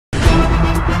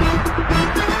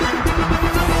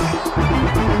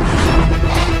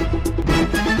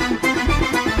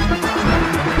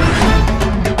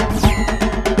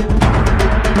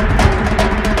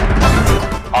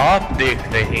देख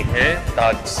रहे हैं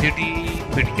ताज सिटी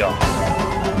मीडिया।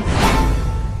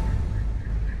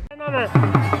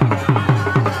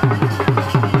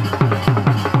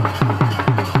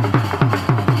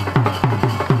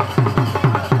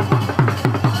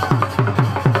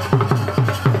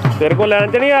 तेरे को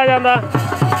लैन च नहीं आ जाता?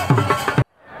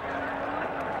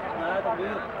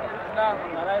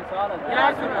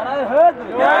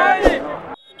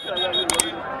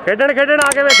 खेडन खेडन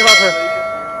आके विच बस।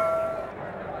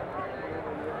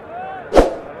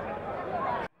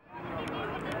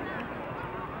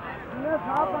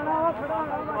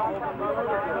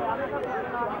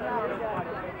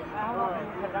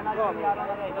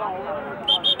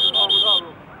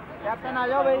 कैप्टन आ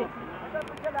जाओ भाई।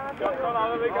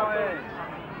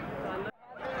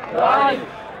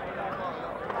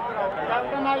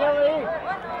 कैप्टन आ जाओ भाई।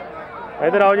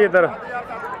 इधर आओ जी, इधर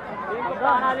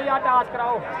टास्क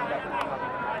कराओ।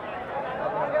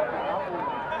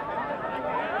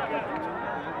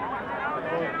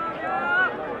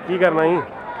 की करना ही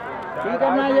की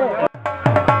करना है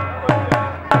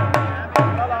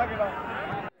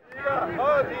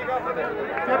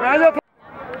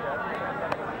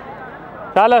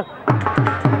चल।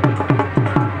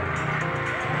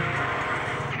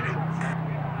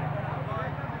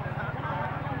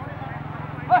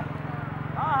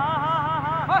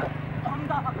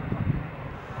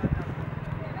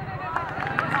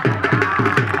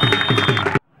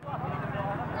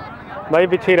 भाई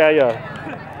पीछे रह यार।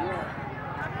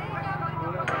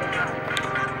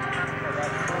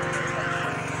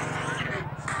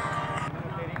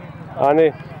 हाँ जी,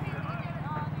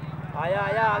 आया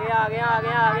आया आ गया आ गया आ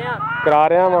गया आ गया करा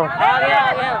रहा वहाँ। आ गया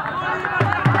आ गया।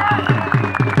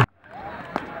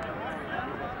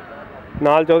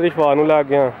 नाल 14 शफा नूं लग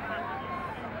गया।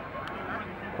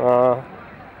 हाँ,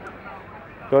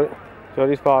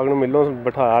 14 शफाक नूं मिलो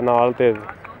बिठाया नाल ते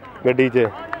गड्डी च।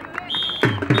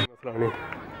 मसला नहीं।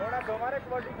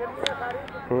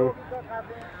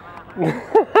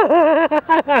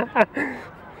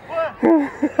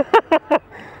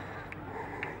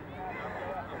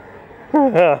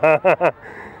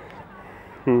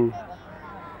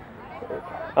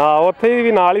 हाँ, उत्थे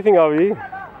भी नाल ही सीगा भी।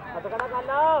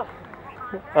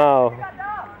 हाँ,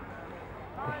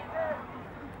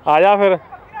 आ जा फिर।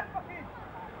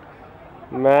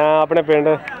 मैं अपने पिंड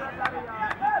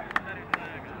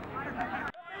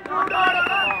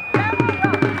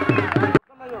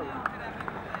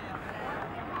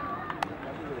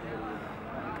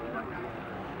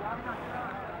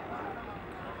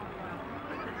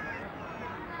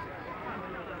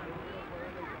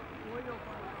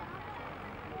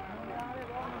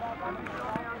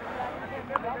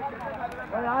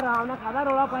यार राम ने खादा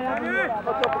रोला पाया।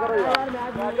 चुप करो यार,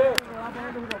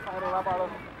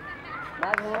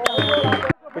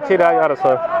 पीछे रह यार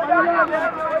सर।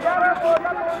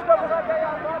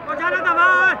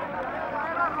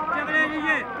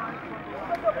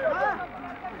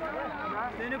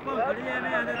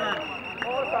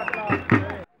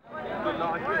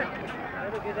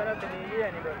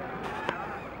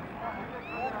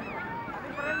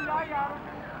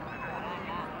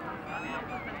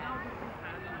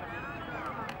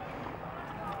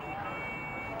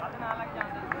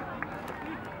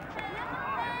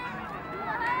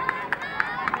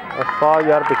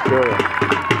 यार पीछे हो गया।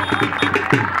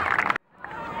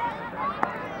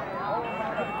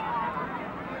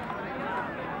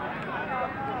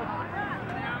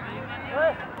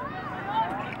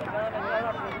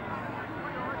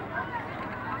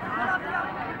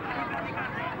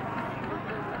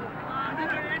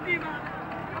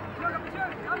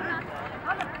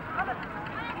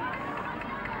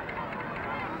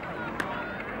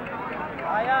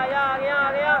 आया आया आ गया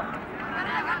आ गया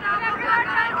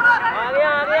आ गया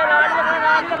आ गया।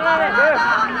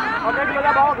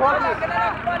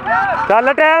 चल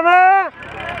टाइम।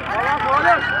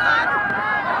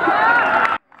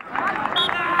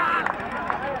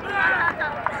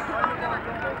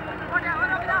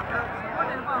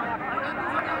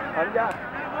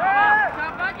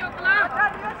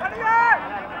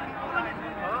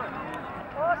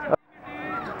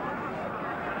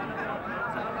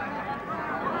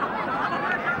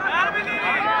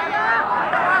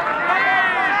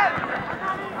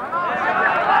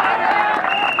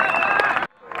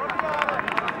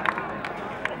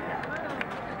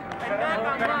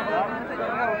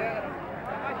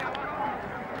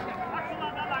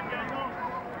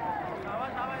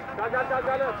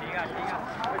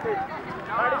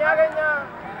 गाड़ियां गई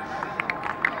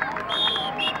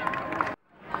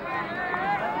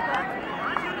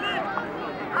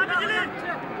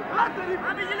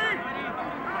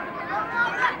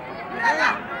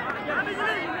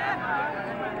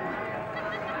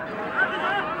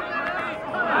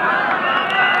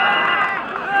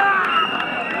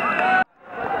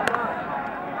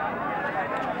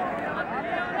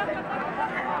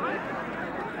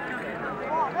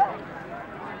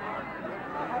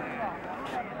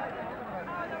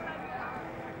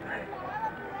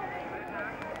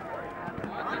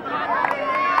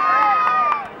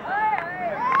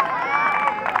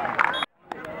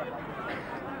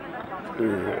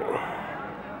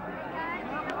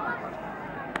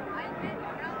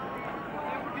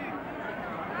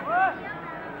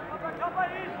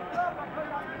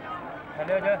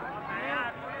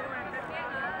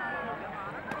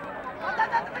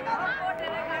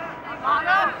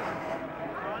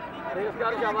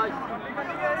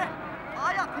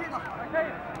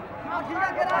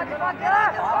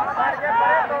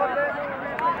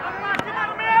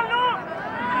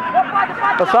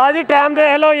उस्ताद जी टाइम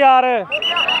देख लो यार।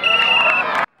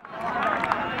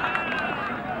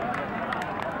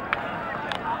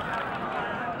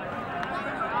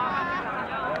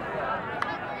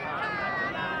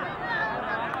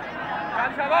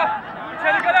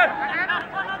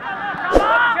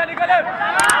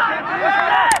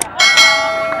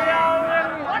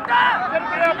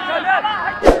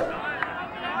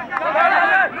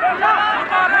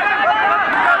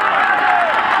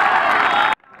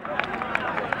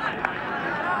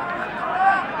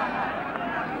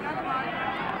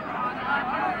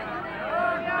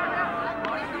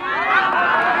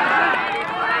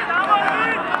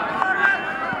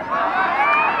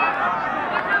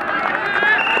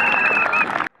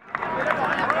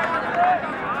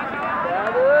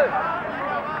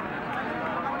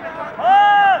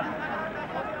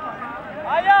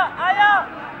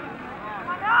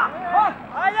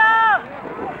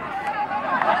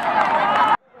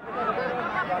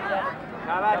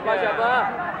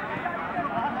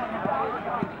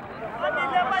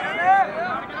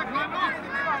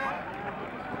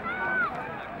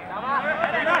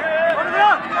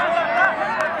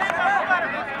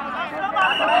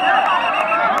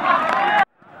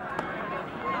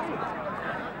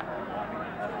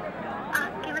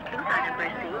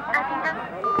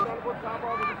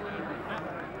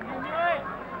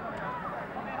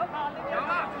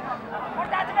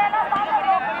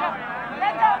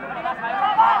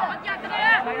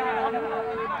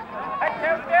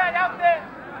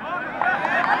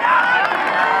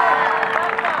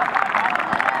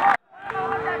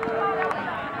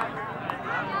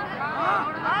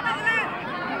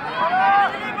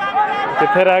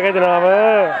 किथे रह गए जनाब?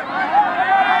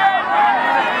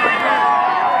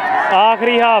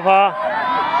 आखिरी हाफ आ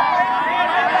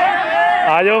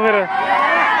जाओ फिर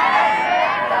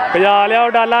भजा लिया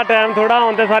डाला। टाइम थोड़ा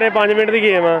होते सारे 5 मिनट की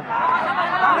गेम है।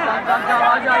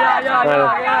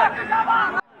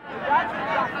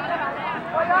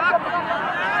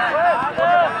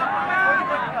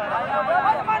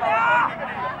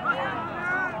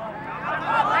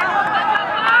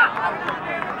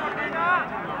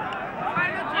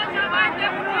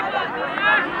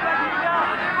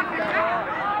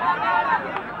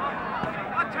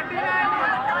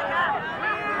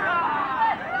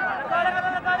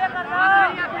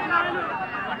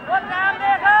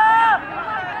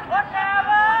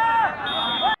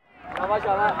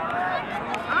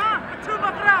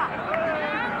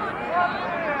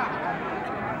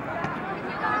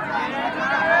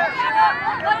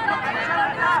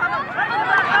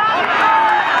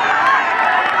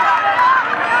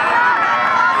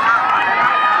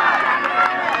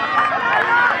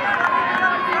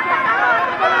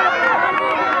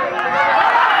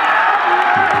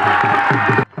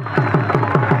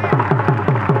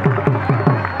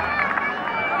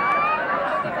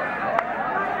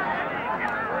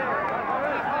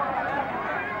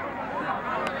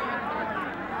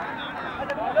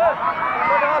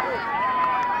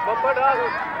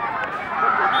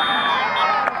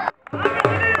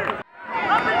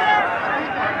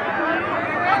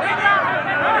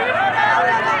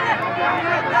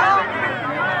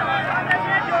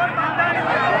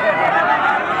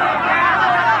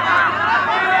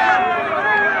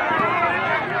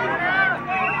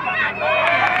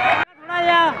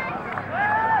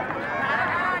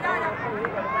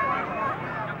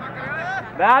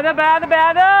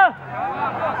 बैद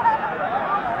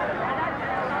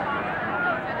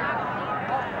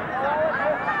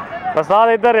उस्ताद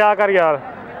इधर आ कर यार।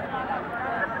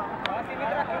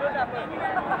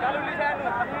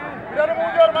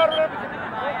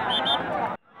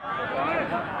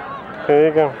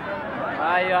 ठीक है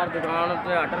यार दुकान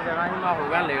से आर्डर देना ही मैं हो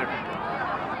गया लेट।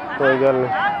 कोई गल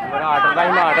नहीं मेरा आर्डर का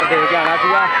ही मैं आर्डर दे के आना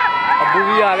था। अब्बू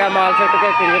भी आ गया माल सट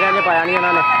के पिंजरे में पाया नहीं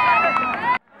इन्होंने।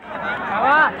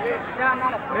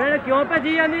 क्यों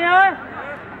भजी जाती है?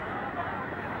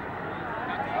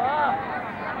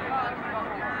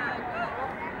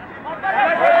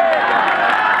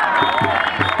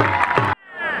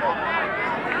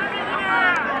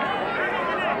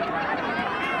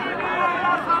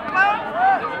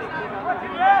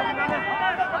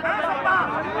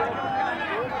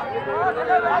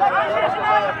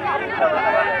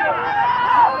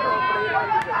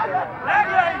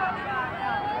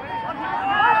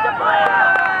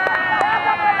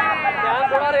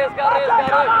 थोड़ा रेस कर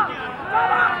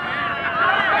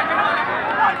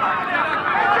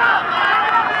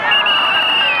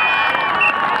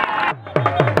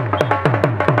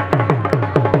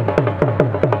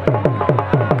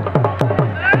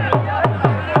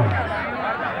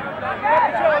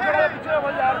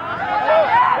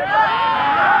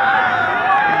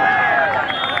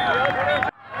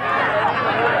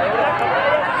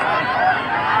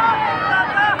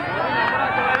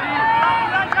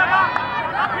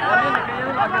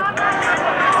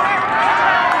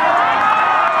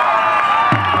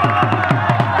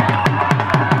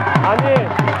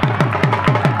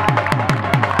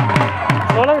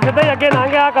अगे लंघ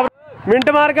गया मिनट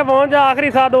मार के पहुंच जा आखिरी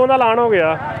सा 2 का ऐलान हो गया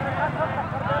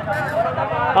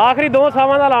आखिरी 2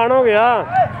 सावां का ऐलान हो गया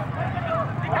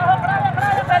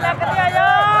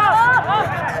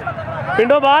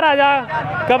पिंडों बाहर आ जा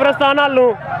कब्रस्तान हाल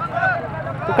नूं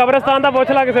कब्रस्तान का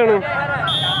पुछ ला किसी नूं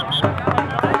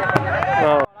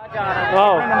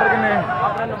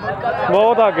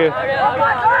बहुत आगे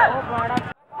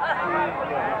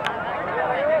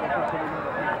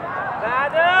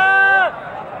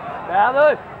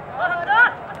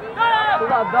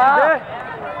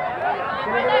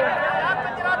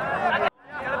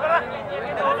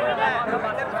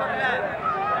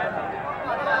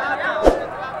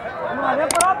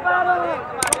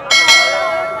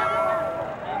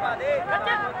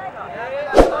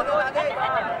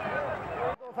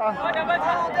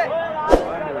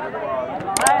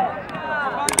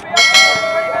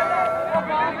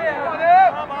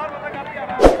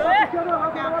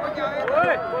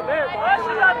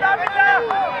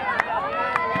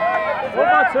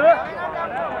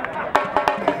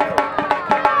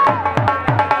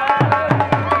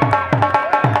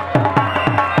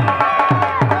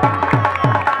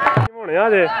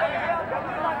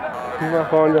जे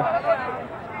कौन जा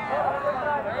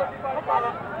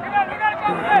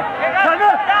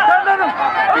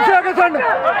पीछे आके संड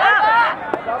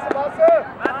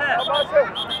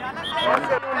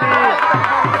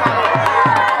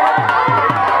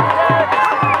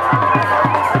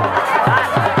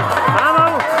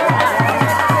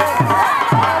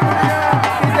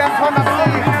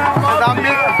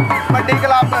कबड्डी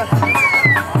क्लब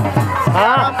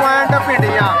 11 पॉइंट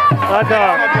पिंडियां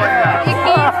अच्छा